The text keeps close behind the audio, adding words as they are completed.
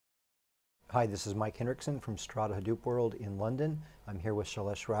Hi, this is Mike Hendrickson from Strata Hadoop World in London. I'm here with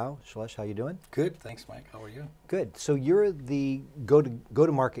Shailesh Rao. Shailesh, how you doing? Good, thanks Mike. How are you? Good. So you're the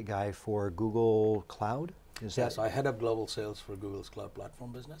go-to-market guy for Google Cloud? Yes, I head up global sales for Google's cloud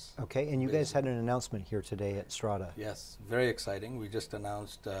platform business. Okay, and you guys had an announcement here today at Strata. Yes, very exciting. We just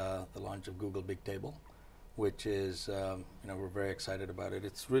announced the launch of Google Bigtable, which is, we're very excited about it.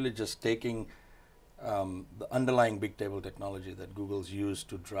 It's really just taking the underlying Bigtable technology that Google's used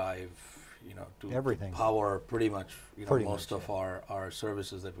to drive, to Everything. To power pretty much, most of yeah. our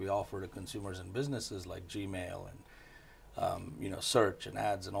services that we offer to consumers and businesses like Gmail and, search and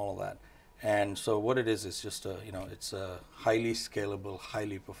ads and all of that. And so what it is just it's a highly scalable,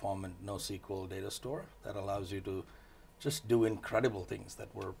 highly performant NoSQL data store that allows you to just do incredible things that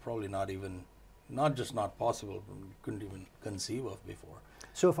were probably not just not possible, but we couldn't even conceive of before.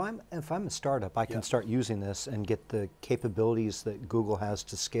 So if I'm a startup, I can start using this and get the capabilities that Google has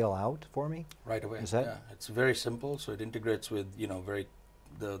to scale out for me? Right away. Is that? Yeah, it's very simple. So it integrates with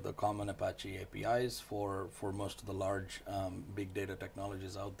the common Apache APIs for most of the large big data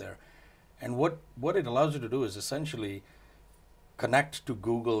technologies out there. And what it allows you to do is essentially connect to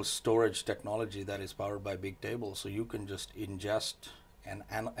Google's storage technology that is powered by Bigtable, so you can just ingest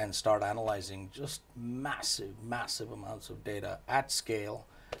and start analyzing just massive amounts of data at scale,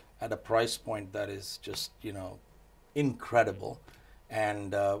 at a price point that is just incredible,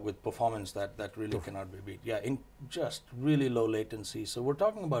 and with performance that really cannot be beat. Yeah, in just really low latency. So we're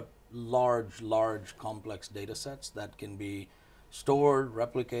talking about large complex data sets that can be stored,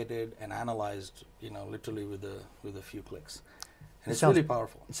 replicated, and analyzed, literally with a few clicks. And it's really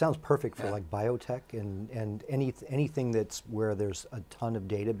powerful. It sounds perfect for like biotech and anything that's where there's a ton of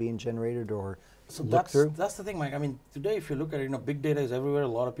data being generated or looked through. That's the thing, Mike. I mean, today if you look at it, big data is everywhere. A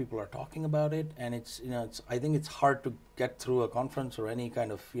lot of people are talking about it, and I think it's hard to get through a conference or any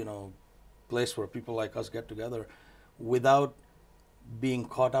kind of place where people like us get together without being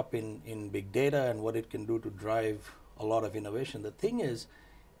caught up in big data and what it can do to drive a lot of innovation. The thing is,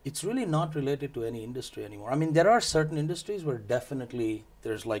 it's really not related to any industry anymore. I mean, there are certain industries where definitely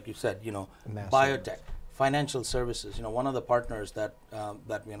there's, like you said, biotech, financial services. One of the partners that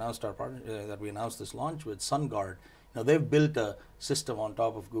we announced that we announced this launch with, SunGard. They've built a system on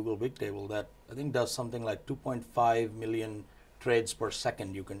top of Google Bigtable that I think does something like 2.5 million trades per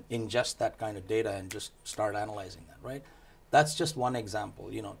second. You can ingest that kind of data and just start analyzing that, right? That's just one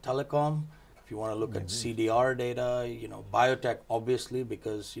example. Telecom. You want to look at CDR data, biotech, obviously,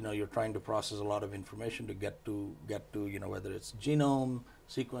 because you're trying to process a lot of information to get to whether it's genome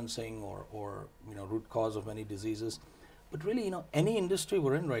sequencing or root cause of many diseases. But really, any industry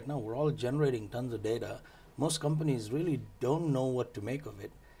we're in right now, we're all generating tons of data. Most companies really don't know what to make of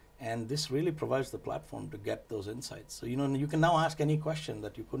it, and this really provides the platform to get those insights. So you can now ask any question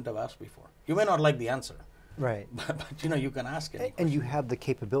that you couldn't have asked before. You may not like the answer. Right. But you can ask any question. And you have the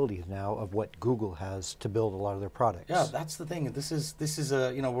capabilities now of what Google has to build a lot of their products. Yeah, that's the thing. This is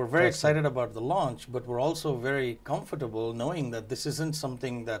we're very excited about the launch, but we're also very comfortable knowing that this isn't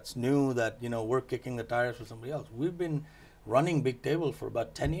something that's new, that we're kicking the tires for somebody else. We've been running Bigtable for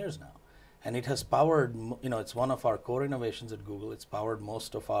about 10 years now, and it has powered, it's one of our core innovations at Google. It's powered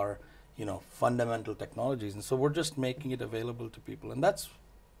most of our fundamental technologies, and so we're just making it available to people. And that's,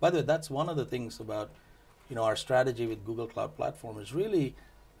 by the way, that's one of the things about our strategy with Google Cloud Platform is really,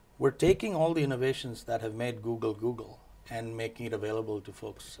 we're taking all the innovations that have made Google Google and making it available to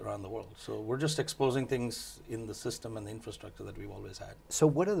folks around the world. So we're just exposing things in the system and the infrastructure that we've always had. So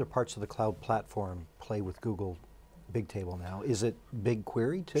what other parts of the cloud platform play with Google Bigtable now? Is it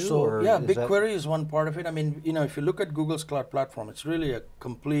BigQuery too? So yeah, BigQuery is one part of it. I mean, if you look at Google's Cloud Platform, it's really a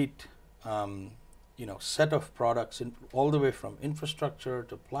complete set of products all the way from infrastructure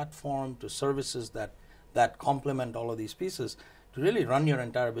to platform to services that complement all of these pieces to really run your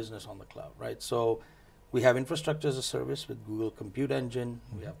entire business on the cloud, right? So we have infrastructure as a service with Google Compute Engine,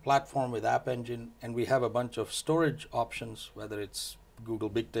 we have platform with App Engine, and we have a bunch of storage options, whether it's Google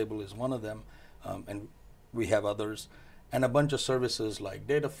Bigtable is one of them, and we have others, and a bunch of services like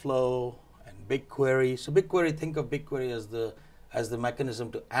Dataflow and BigQuery. So BigQuery, think of BigQuery as the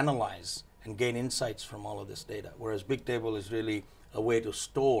mechanism to analyze and gain insights from all of this data, whereas Bigtable is really a way to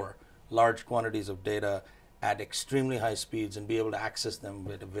store large quantities of data at extremely high speeds and be able to access them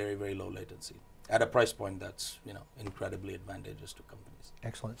with a very low latency at a price point that's incredibly advantageous to companies.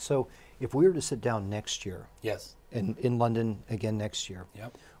 Excellent. So if we were to sit down next year, yes, in London again next year,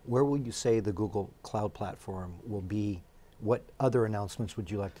 yep, where will you say the Google Cloud Platform will be? What other announcements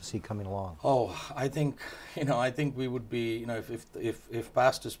would you like to see coming along? Oh, I think we would be, if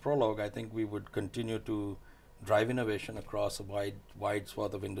past is prologue, I think we would continue to drive innovation across a wide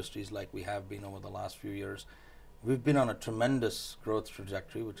swath of industries like we have been over the last few years. We've been on a tremendous growth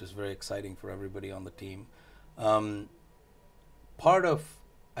trajectory, which is very exciting for everybody on the team. Part of,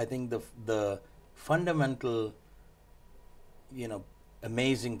 I think, the fundamental,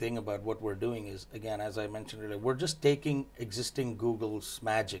 amazing thing about what we're doing is, again, as I mentioned earlier, we're just taking existing Google's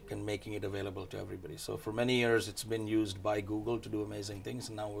magic and making it available to everybody. So for many years, it's been used by Google to do amazing things,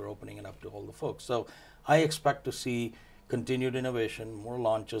 and now we're opening it up to all the folks. So I expect to see continued innovation, more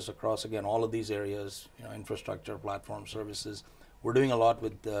launches across, again, all of these areas, infrastructure, platform, services. We're doing a lot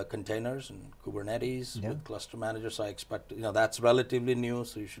with containers and Kubernetes, with cluster managers. So I expect, that's relatively new,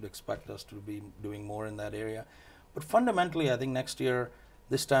 so you should expect us to be doing more in that area. But fundamentally, I think next year,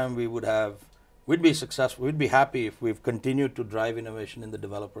 this time we'd be successful, we'd be happy if we've continued to drive innovation in the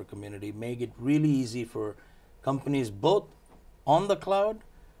developer community, make it really easy for companies both on the cloud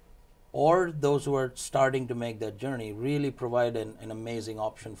or those who are starting to make that journey, really provide an amazing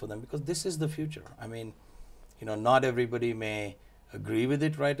option for them, because this is the future. I mean, not everybody may agree with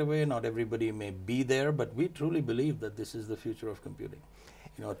it right away, not everybody may be there, but we truly believe that this is the future of computing.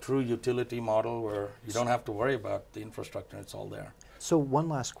 A true utility model where you don't have to worry about the infrastructure, it's all there. So one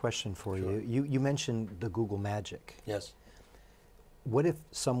last question for you. You mentioned the Google magic. Yes. What if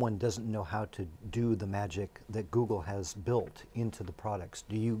someone doesn't know how to do the magic that Google has built into the products?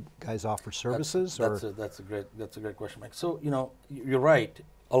 Do you guys offer services? That's a great question, Mike. So you're right.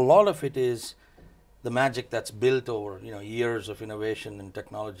 A lot of it is the magic that's built over years of innovation and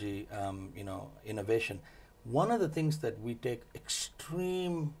technology, innovation. One of the things that we take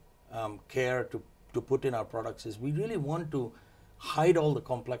extreme care to put in our products is we really want to hide all the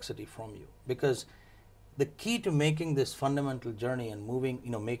complexity from you, because the key to making this fundamental journey and moving,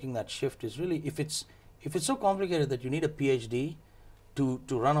 making that shift is really, if it's so complicated that you need a PhD to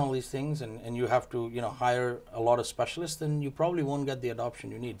run all these things, and you have to hire a lot of specialists, then you probably won't get the adoption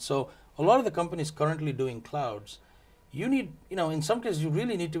you need. So a lot of the companies currently doing clouds, you need, in some cases you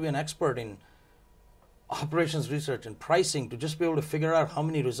really need to be an expert in operations research and pricing to just be able to figure out how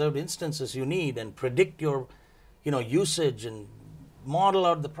many reserved instances you need and predict your usage and model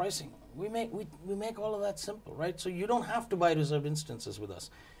out the pricing. We make all of that simple, right? So you don't have to buy reserved instances with us.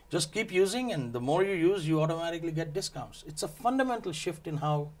 Just keep using, and the more you use, you automatically get discounts. It's a fundamental shift in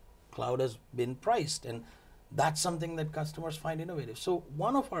how cloud has been priced, and that's something that customers find innovative. So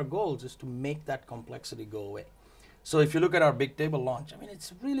one of our goals is to make that complexity go away. So if you look at our Bigtable launch,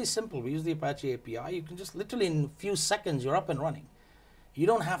 it's really simple. We use the Apache API. You can just literally in a few seconds, you're up and running. You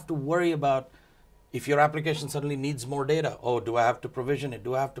don't have to worry about if your application suddenly needs more data. Oh, do I have to provision it?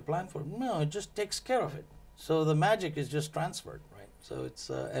 Do I have to plan for it? No, it just takes care of it. So the magic is just transferred, right? So it's,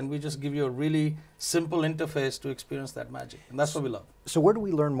 and we just give you a really simple interface to experience that magic. And that's what we love. So where do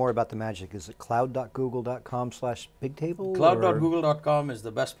we learn more about the magic? Is it cloud.google.com/Bigtable? Cloud.google.com is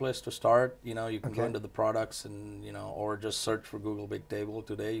the best place to start. You can go into the products and, or just search for Google Bigtable.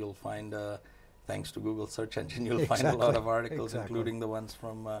 Today you'll find, thanks to Google search engine, you'll find a lot of articles, including the ones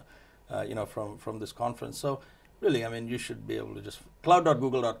from, from this conference. So really, you should be able to just,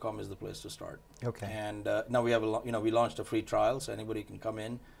 cloud.google.com is the place to start. Okay. And now we have we launched a free trial, so anybody can come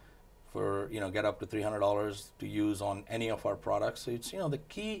in for, get up to $300 to use on any of our products. So it's, the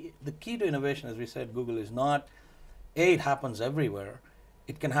key to innovation, as we said, Google is not, it happens everywhere.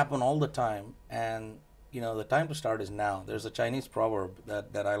 It can happen all the time, and, the time to start is now. There's a Chinese proverb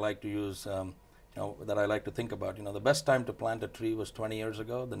that I like to use, that I like to think about. The best time to plant a tree was 20 years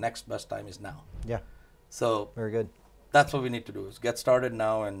ago. The next best time is now. Yeah. So very good. That's what we need to do, is get started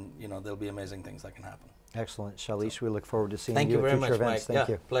now, and there'll be amazing things that can happen. Excellent. Shailesh, we look forward to seeing you at future very much, events. Mike. Thank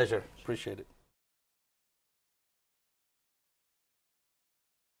you. Pleasure. Appreciate it.